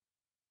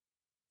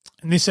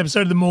In this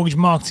episode of the Mortgage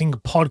Marketing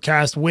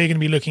Podcast, we're going to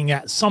be looking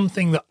at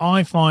something that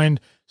I find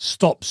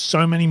stops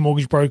so many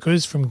mortgage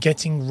brokers from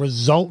getting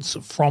results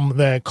from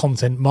their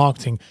content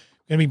marketing.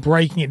 We're going to be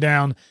breaking it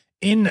down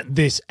in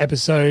this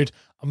episode.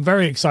 I'm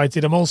very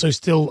excited. I'm also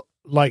still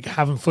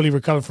haven't fully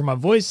recovered from my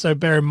voice, so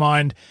bear in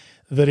mind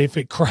that if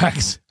it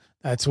cracks,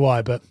 that's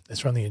why. But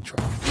let's run the intro.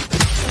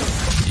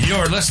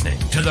 You're listening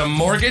to the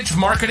Mortgage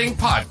Marketing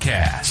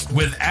Podcast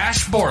with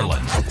Ash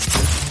Borland,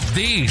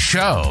 the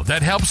show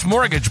that helps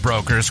mortgage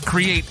brokers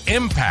create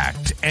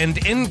impact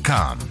and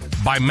income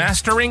by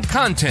mastering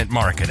content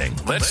marketing.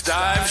 Let's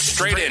dive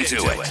straight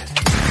into it.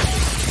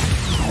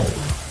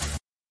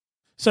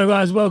 So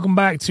guys, welcome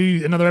back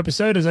to another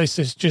episode. As I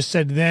just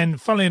said then,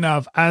 funnily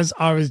enough, as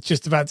I was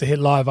just about to hit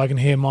live, I can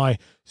hear my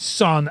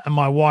son and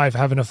my wife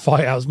having a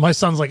fight out. My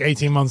son's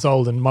 18 months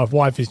old and my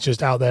wife is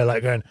just out there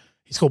going,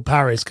 he's called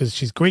Paris because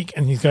she's Greek,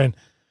 and he's going,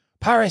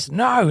 Paris,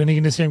 no. And you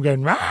can just hear him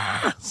going,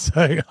 rah.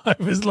 So I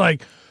was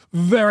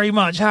very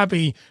much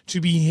happy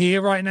to be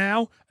here right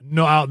now,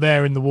 not out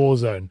there in the war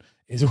zone,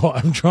 is what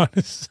I'm trying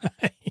to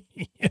say.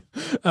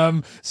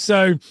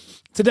 So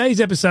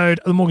today's episode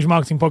of the Mortgage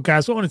Marketing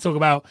Podcast, what I want to talk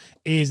about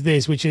is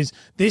this, which is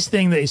this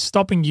thing that is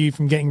stopping you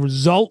from getting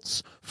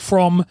results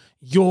from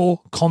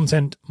your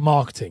content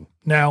marketing.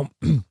 Now,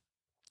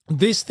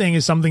 this thing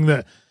is something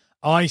that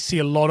I see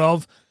a lot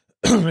of.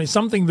 It's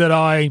something that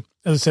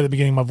as I said at the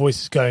beginning, my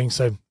voice is going,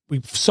 so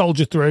we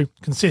soldier through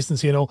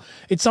consistency and all.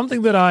 It's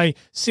something that I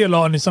see a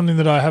lot, and it's something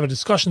that I have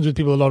discussions with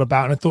people a lot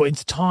about. And I thought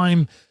it's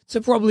time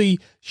to probably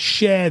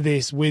share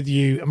this with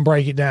you and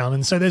break it down.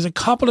 And so there's a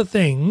couple of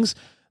things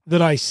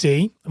that I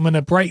see. I'm going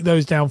to break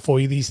those down for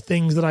you, these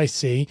things that I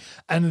see.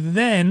 And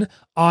then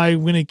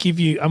I'm going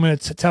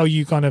to tell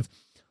you kind of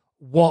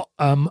what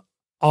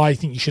I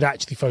think you should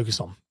actually focus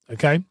on.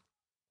 Okay.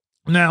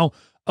 Now,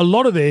 a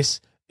lot of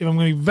this, if I'm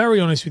going to be very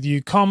honest with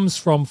you, comes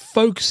from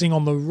focusing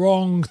on the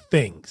wrong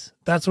things.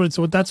 That's what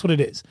it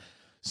is.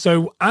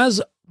 So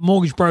as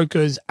mortgage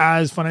brokers,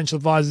 as financial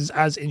advisors,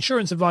 as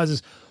insurance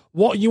advisors,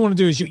 what you want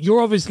to do is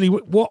you're obviously,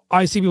 what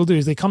I see people do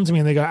is they come to me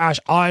and they go, Ash,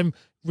 I'm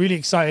really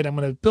excited. I'm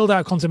going to build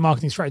out a content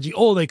marketing strategy.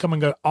 Or they come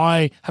and go,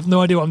 I have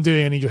no idea what I'm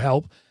doing. I need your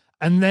help.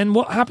 And then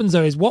what happens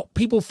though is what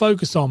people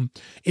focus on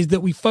is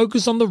that we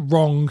focus on the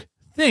wrong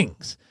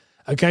things.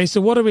 Okay.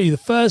 So what are we? The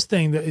first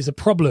thing that is a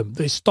problem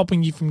that is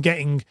stopping you from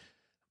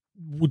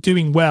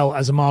doing well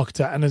as a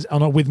marketer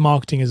and with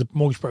marketing as a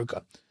mortgage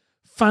broker.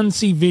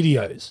 Fancy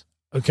videos,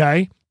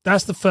 okay?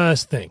 That's the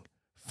first thing.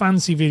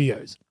 Fancy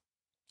videos.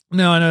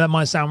 Now, I know that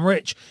might sound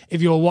rich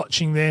if you're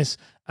watching this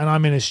and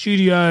I'm in a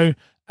studio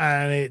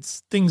and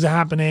things are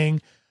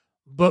happening,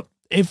 but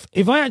if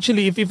I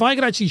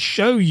could actually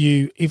show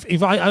you,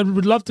 I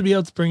would love to be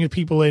able to bring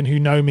people in who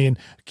know me and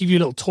give you a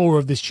little tour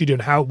of this studio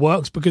and how it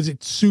works, because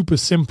it's super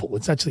simple.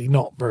 It's actually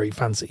not very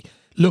fancy.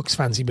 Looks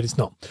fancy, but it's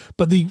not.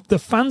 But the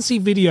fancy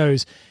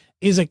videos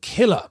is a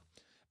killer,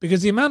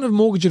 because the amount of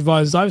mortgage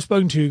advisors I've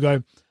spoken to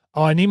go,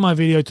 oh, I need my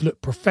video to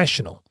look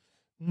professional.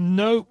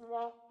 No,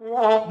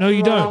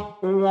 you don't.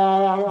 You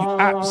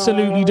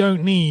absolutely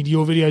don't need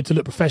your video to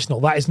look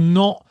professional. That is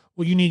not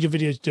what you need your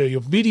video to do.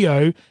 Your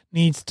video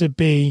needs to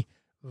be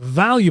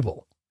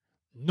valuable,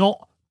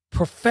 not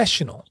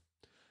professional.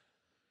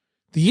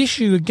 The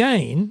issue,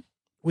 again,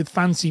 with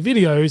fancy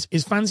videos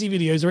is fancy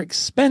videos are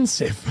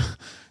expensive.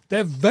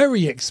 They're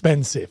very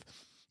expensive.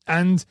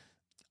 And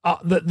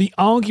the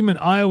argument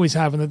I always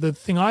have, and the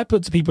thing I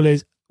put to people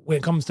is, when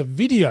it comes to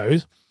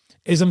videos,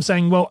 is I'm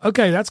saying, well,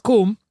 okay, that's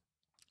cool,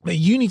 but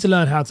you need to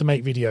learn how to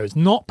make videos,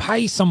 not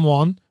pay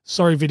someone,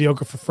 sorry,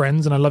 videographer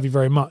friends, and I love you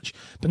very much,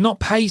 but not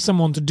pay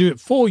someone to do it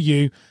for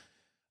you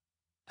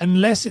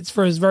unless it's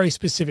for a very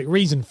specific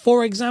reason.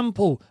 For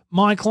example,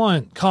 my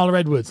client, Carla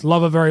Edwards,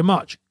 love her very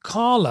much.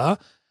 Carla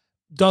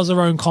does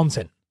her own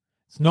content.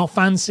 It's not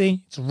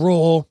fancy, it's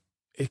raw.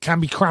 It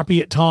can be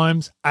crappy at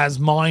times, as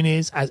mine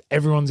is, as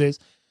everyone's is.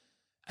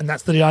 And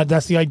that's the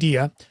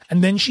idea.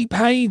 And then she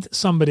paid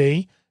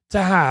somebody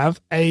to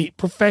have a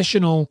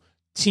professional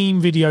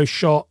team video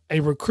shot, a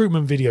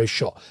recruitment video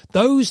shot.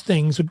 Those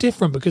things were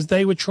different because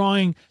they were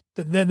trying,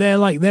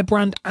 they're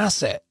brand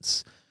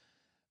assets.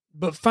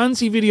 But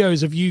fancy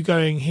videos of you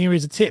going, here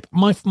is a tip.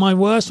 My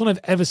worst one I've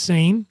ever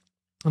seen,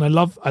 and I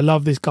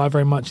love this guy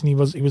very much, and he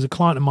was a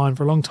client of mine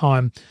for a long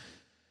time.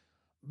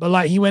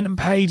 But he went and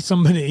paid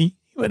somebody.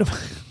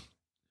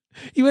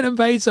 He went and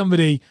paid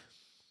somebody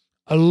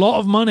a lot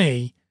of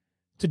money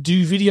to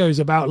do videos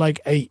about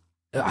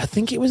I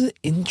think it was an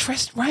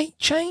interest rate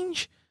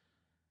change.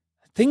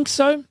 I think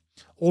so.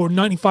 Or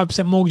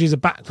 95% mortgages are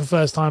back for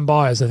first time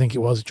buyers. I think it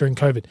was during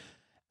COVID.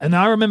 And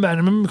I remember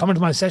coming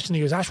to my session.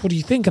 He goes, Ash, what do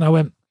you think? And I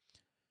went,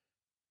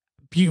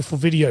 beautiful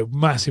video,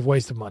 massive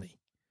waste of money.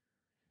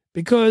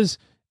 Because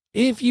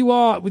if you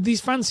are with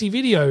these fancy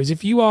videos,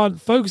 if you are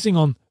focusing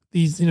on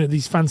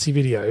these fancy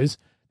videos,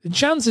 the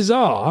chances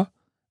are,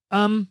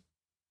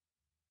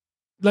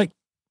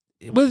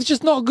 it's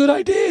just not a good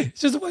idea. It's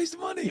just a waste of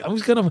money.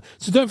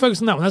 So don't focus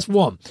on that one. That's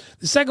one.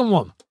 The second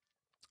one,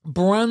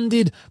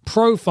 branded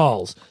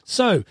profiles.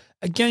 So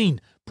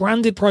again,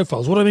 Branded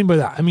profiles. What do I mean by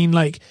that? I mean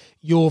like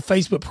your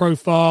Facebook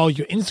profile,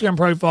 your Instagram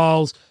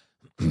profiles,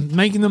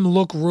 making them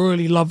look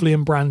really lovely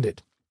and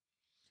branded.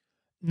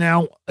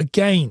 Now,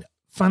 again,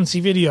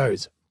 fancy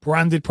videos,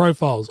 branded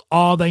profiles.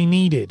 Are they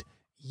needed?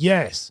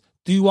 Yes.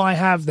 Do I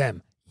have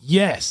them?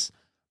 Yes.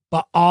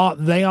 But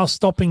they are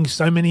stopping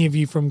so many of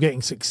you from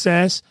getting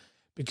success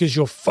because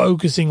you're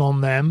focusing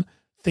on them,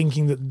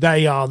 thinking that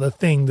they are the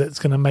thing that's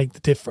going to make the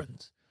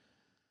difference.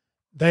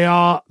 They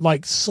are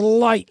like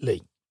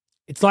slightly.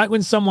 It's like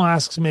when someone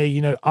asks me,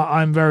 you know,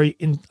 I'm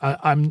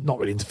not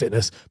really into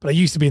fitness, but I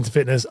used to be into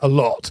fitness a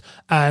lot.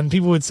 And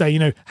people would say, you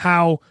know,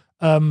 how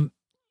do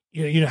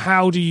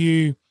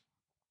I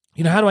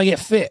get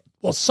fit?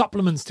 What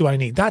supplements do I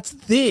need? That's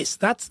this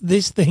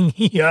thing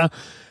here.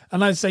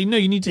 And I'd say, no,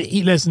 you need to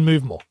eat less and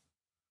move more.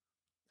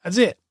 That's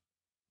it.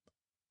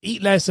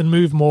 Eat less and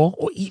move more,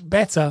 or eat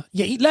better.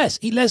 Yeah, eat less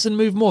and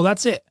move more.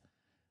 That's it.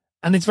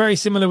 And it's very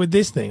similar with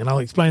this thing, and I'll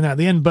explain that at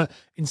the end. But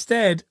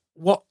instead,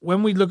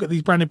 when we look at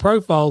these branded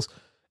profiles,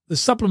 the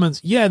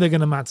supplements, yeah, they're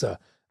going to matter.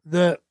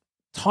 The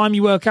time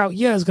you work out,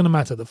 yeah, it's going to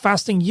matter. The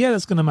fasting, yeah,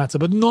 that's going to matter.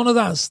 But none of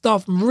that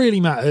stuff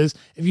really matters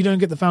if you don't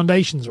get the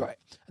foundations right.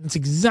 And it's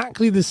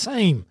exactly the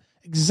same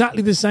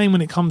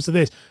when it comes to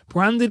this.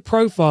 Branded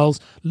profiles,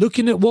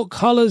 looking at what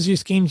colors your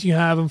schemes you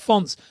have and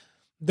fonts,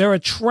 they're a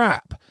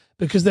trap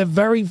because they're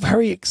very,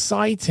 very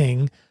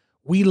exciting.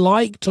 We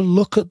like to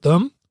look at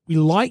them.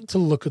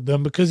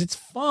 Because it's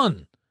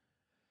fun.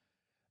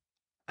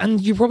 And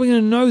you're probably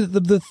going to know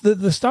that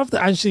the stuff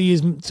that actually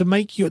is to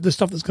make you, the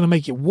stuff that's going to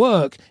make it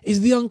work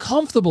is the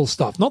uncomfortable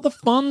stuff, not the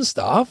fun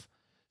stuff.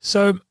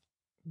 So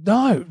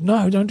no,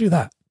 don't do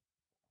that.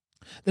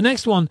 The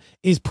next one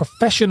is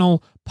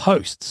professional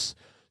posts.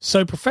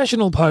 So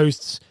professional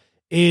posts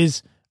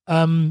is,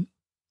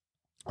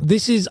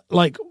 this is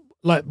like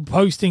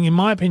posting, in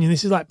my opinion,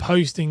 this is like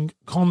posting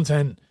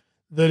content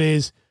that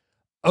is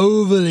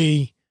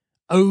overly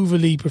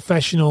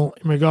professional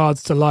in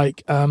regards to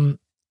like I'm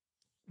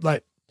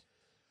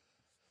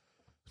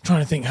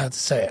trying to think how to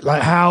say it,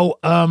 like how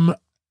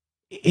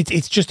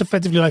it's just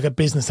effectively like a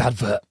business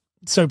advert.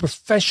 So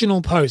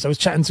professional posts. I was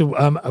chatting to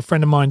a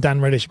friend of mine, Dan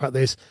Reddish, about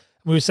this.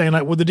 We were saying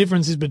like, well, the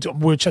difference is between,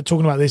 we were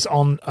talking about this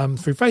on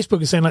through Facebook,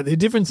 and saying like the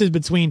difference is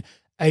between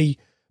a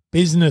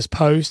business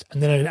post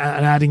and then an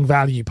adding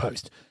value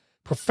post.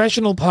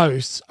 Professional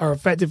posts are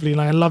effectively,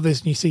 like, I love this,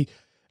 and you see,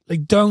 they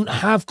don't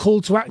have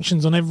call to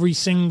actions on every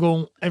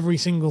single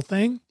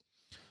thing.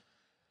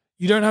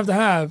 You don't have to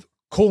have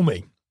call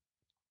me.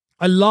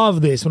 I love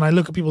this when I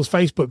look at people's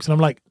Facebooks and I'm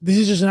like, this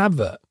is just an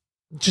advert.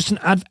 Just an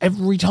ad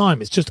every time.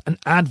 It's just an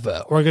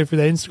advert. Or I go through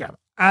their Instagram.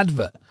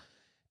 Advert.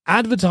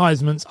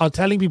 Advertisements are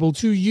telling people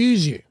to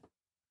use you.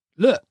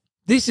 Look,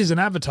 this is an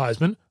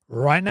advertisement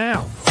right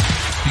now.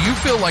 Do you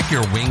feel like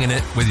you're winging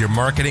it with your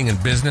marketing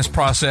and business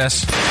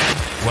process?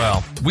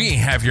 Well, we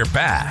have your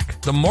back.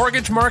 The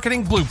Mortgage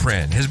Marketing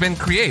Blueprint has been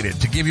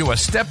created to give you a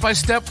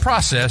step-by-step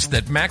process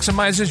that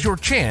maximizes your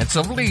chance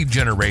of lead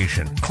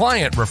generation,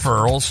 client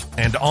referrals,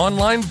 and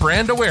online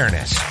brand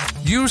awareness.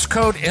 Use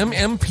code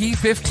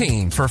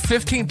MMP15 for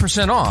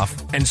 15%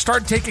 off and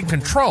start taking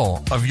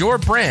control of your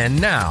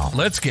brand now.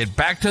 Let's get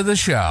back to the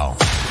show.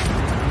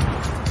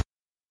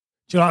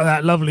 Do you like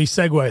that lovely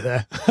segue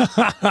there?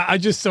 I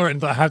just saw it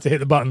and I had to hit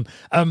the button.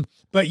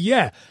 But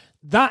yeah,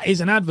 that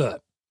is an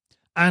advert.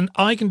 And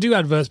I can do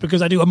adverts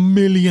because I do a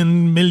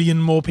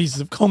million more pieces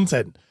of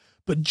content.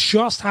 But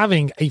just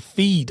having a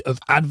feed of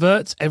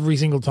adverts every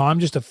single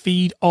time, just a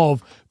feed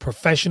of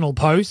professional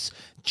posts,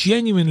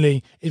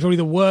 genuinely is probably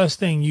the worst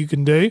thing you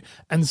can do.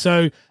 And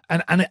so,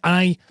 and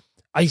I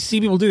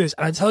see people do this.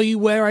 And I tell you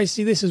where I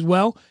see this as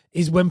well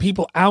is when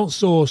people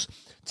outsource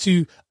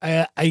to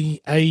a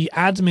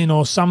admin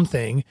or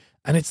something,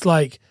 and it's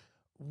like,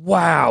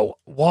 wow,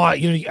 why?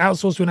 You know, you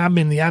outsource to an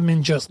admin, the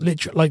admin just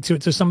literally like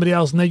to somebody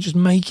else, and they just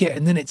make it,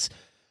 and then it's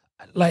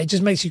like, it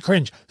just makes you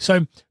cringe.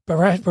 So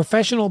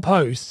professional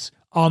posts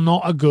are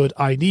not a good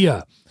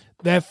idea.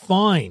 They're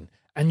fine,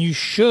 and you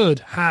should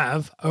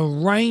have a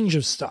range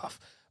of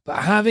stuff, but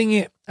having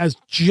it as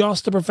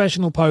just a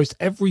professional post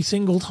every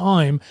single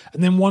time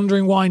and then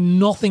wondering why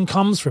nothing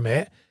comes from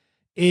it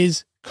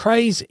is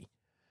crazy.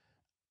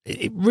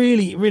 It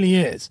really, really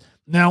is.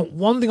 Now,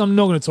 one thing I'm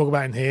not going to talk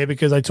about in here,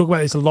 because I talk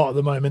about this a lot at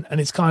the moment,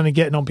 and it's kind of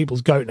getting on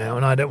people's goat now,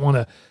 and I don't want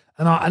to,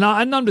 and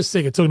I'm just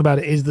sick of talking about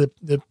it, is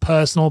the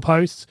personal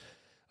posts,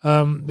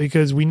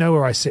 because we know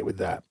where I sit with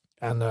that.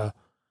 And I'm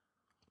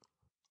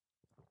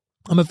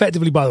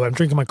effectively, by the way, I'm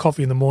drinking my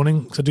coffee in the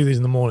morning, because I do these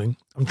in the morning.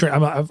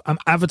 I'm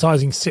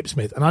advertising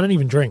Sipsmith, and I don't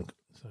even drink.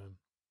 So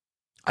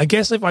I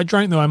guess if I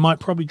drank, though, I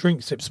might probably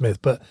drink Sipsmith,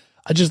 but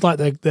I just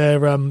like their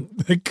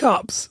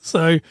cups,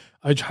 so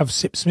I have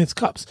Sipsmith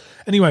cups.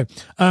 Anyway,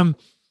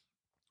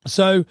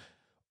 so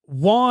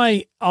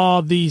why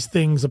are these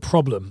things a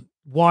problem?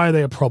 Why are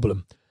they a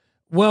problem?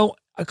 Well,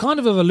 I kind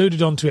of have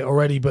alluded onto it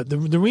already, but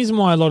the reason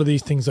why a lot of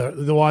these things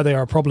why they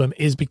are a problem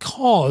is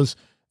because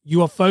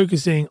you are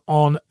focusing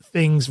on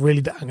things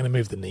really that aren't going to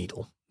move the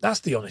needle.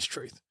 That's the honest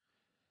truth.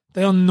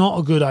 They are not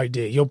a good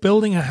idea. You're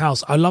building a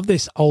house. I love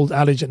this old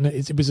adage, and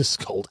it was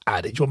a old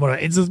adage.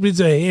 It's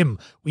a hymn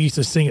we used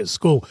to sing at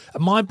school.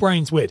 And my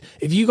brain's weird.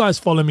 If you guys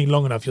follow me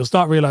long enough, you'll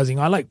start realizing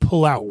I like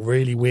pull out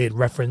really weird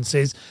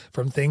references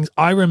from things.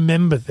 I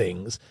remember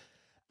things,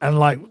 and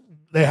like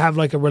they have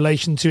like a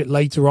relation to it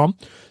later on.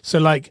 So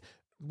like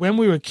when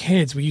we were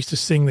kids, we used to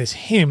sing this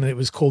hymn, and it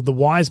was called "The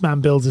Wise Man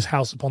Builds His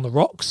House Upon the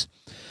Rocks."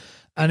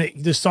 And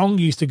the song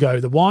used to go,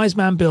 "The wise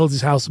man builds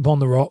his house upon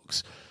the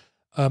rocks.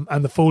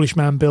 And the foolish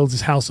man builds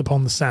his house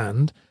upon the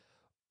sand."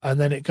 And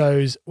then it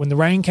goes, "When the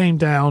rain came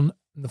down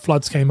and the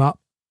floods came up,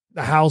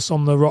 the house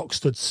on the rock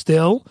stood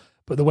still.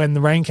 But when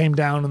the rain came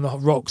down and the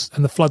rocks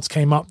and the floods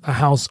came up, the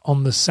house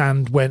on the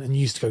sand went," and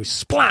used to go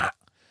splat.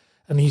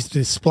 And it used to do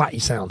this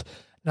splatty sound.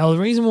 Now, the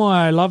reason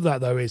why I love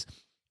that, though, is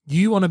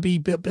you want to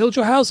build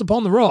your house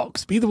upon the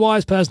rocks. Be the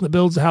wise person that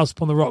builds a house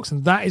upon the rocks.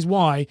 And that is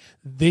why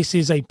this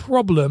is a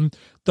problem,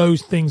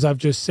 those things I've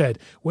just said.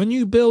 When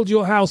you build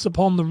your house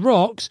upon the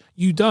rocks,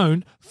 you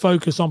don't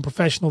focus on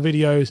professional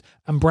videos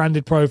and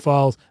branded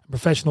profiles and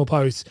professional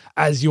posts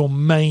as your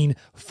main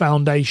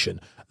foundation.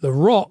 The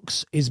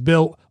rocks is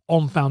built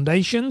on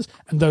foundations,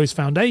 and those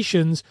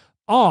foundations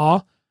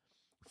are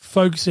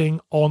focusing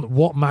on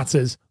what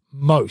matters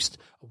most.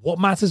 What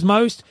matters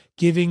most?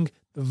 Giving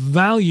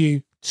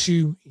value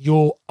to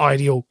your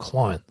ideal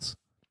clients.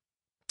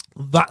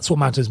 That's what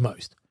matters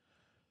most.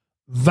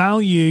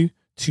 Value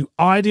to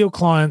ideal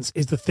clients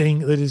is the thing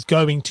that is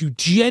going to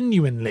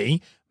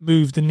genuinely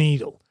move the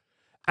needle.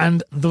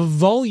 And the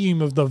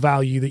volume of the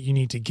value that you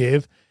need to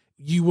give,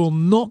 you will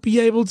not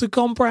be able to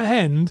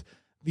comprehend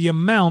the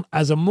amount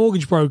as a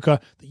mortgage broker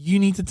that you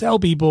need to tell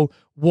people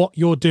what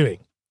you're doing.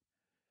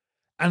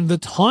 And the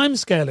time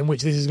scale in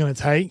which this is going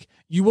to take,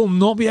 you will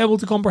not be able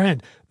to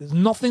comprehend. There's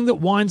nothing that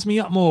winds me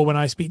up more when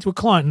I speak to a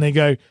client and they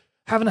go,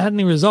 "Haven't had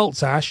any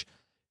results, Ash.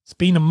 It's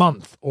been a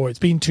month or it's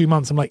been 2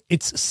 months." I'm like,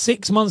 it's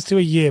 6 months to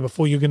a year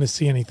before you're going to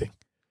see anything.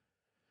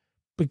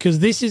 Because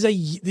this is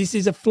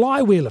a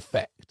flywheel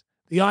effect.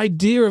 The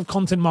idea of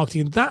content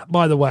marketing, that,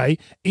 by the way,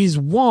 is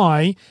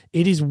why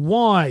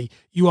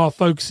you are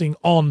focusing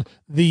on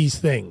these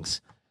things.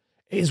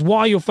 It is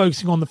why you're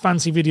focusing on the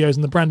fancy videos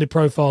and the branded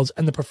profiles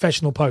and the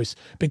professional posts,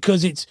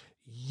 because it's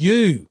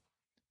you.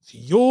 It's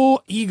your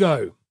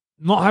ego.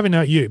 Not having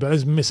out you, but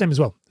it's the same as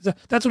well.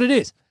 That's what it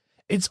is.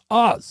 It's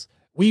us.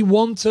 We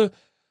want to,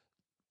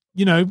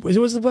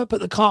 what's the word? Put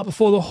the cart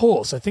before the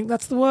horse. I think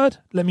that's the word.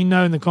 Let me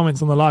know in the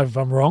comments on the live if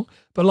I'm wrong.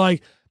 But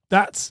like,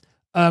 that's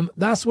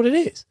what it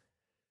is.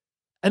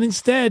 And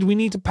instead, we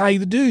need to pay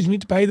the dues. We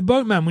need to pay the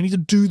boatman. We need to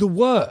do the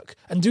work.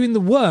 And doing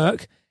the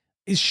work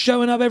is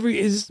showing up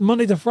is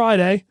Monday to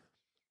Friday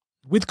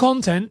with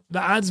content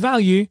that adds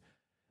value,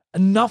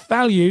 enough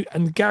value,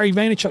 and Gary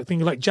Vaynerchuk thing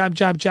like jab,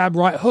 jab, jab,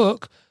 right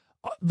hook,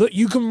 that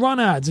you can run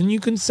ads and you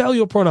can sell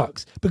your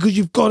products, because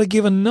you've got to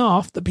give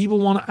enough that people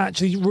want to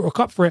actually rock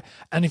up for it.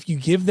 And if you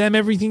give them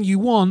everything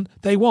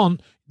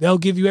they'll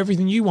give you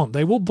everything you want.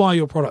 They will buy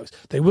your products.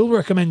 They will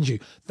recommend you.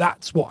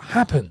 That's what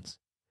happens.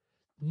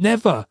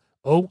 Never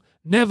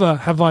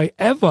have I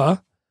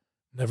ever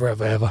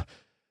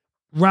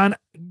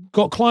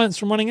got clients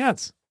from running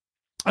ads.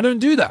 I don't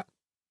do that.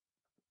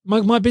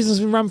 My business has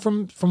been run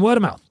from word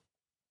of mouth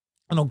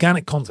and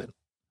organic content.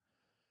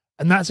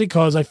 And that's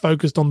because I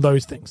focused on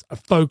those things. I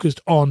focused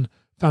on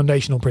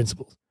foundational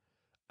principles.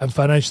 And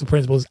foundational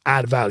principles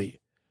add value.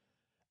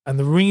 And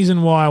the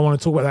reason why I want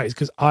to talk about that is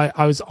because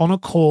I was on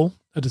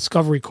a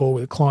discovery call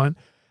with a client,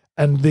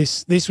 and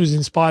this was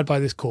inspired by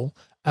this call.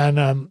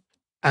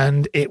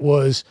 And it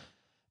was,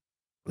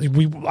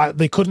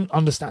 they couldn't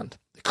understand.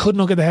 They could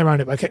not get their head around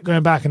it. But I kept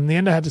going back, and in the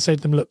end I had to say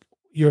to them, look,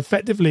 you're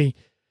effectively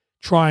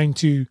trying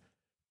to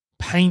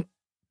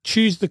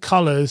choose the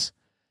colors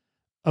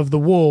of the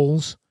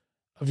walls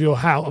of your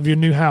house, of your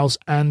new house,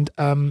 and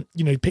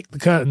pick the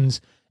curtains,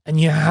 and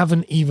you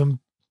haven't even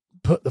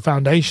put the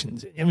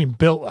foundations in. I mean,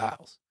 built the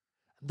house.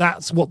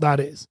 That's what that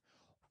is.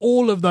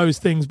 All of those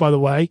things, by the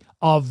way,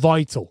 are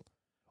vital.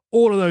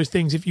 All of those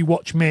things, if you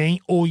watch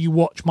me or you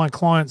watch my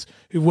clients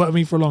who've worked with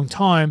me for a long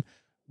time,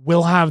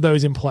 will have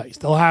those in place.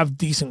 They'll have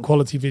decent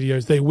quality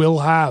videos. They will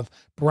have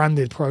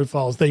branded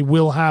profiles. They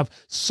will have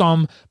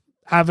some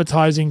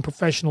advertising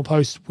professional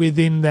posts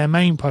within their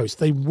main post.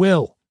 They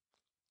will.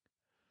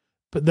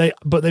 But they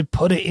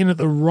put it in at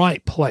the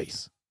right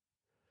place.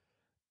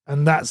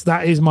 And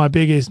that is my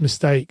biggest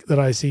mistake that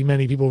I see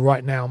many people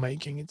right now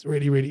making. It's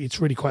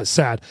really quite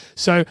sad.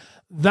 So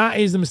that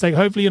is the mistake.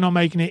 Hopefully you're not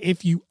making it.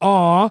 If you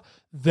are,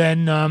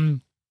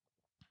 then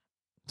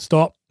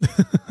stop.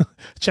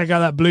 Check out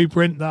that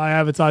blueprint that I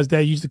advertised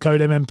there. Use the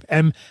code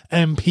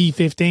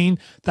MP15.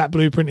 That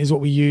blueprint is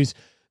what we use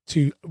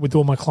with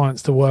all my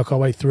clients to work our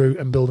way through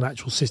and build an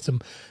actual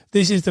system.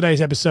 This is today's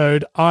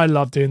episode. I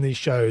love doing these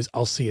shows.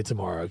 I'll see you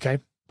tomorrow. Okay.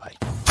 Bye.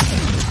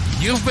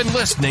 You've been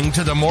listening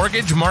to the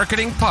Mortgage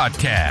Marketing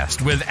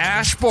Podcast with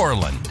Ash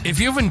Borland. If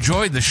you've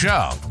enjoyed the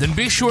show, then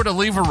be sure to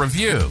leave a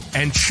review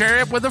and share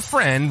it with a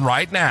friend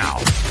right now.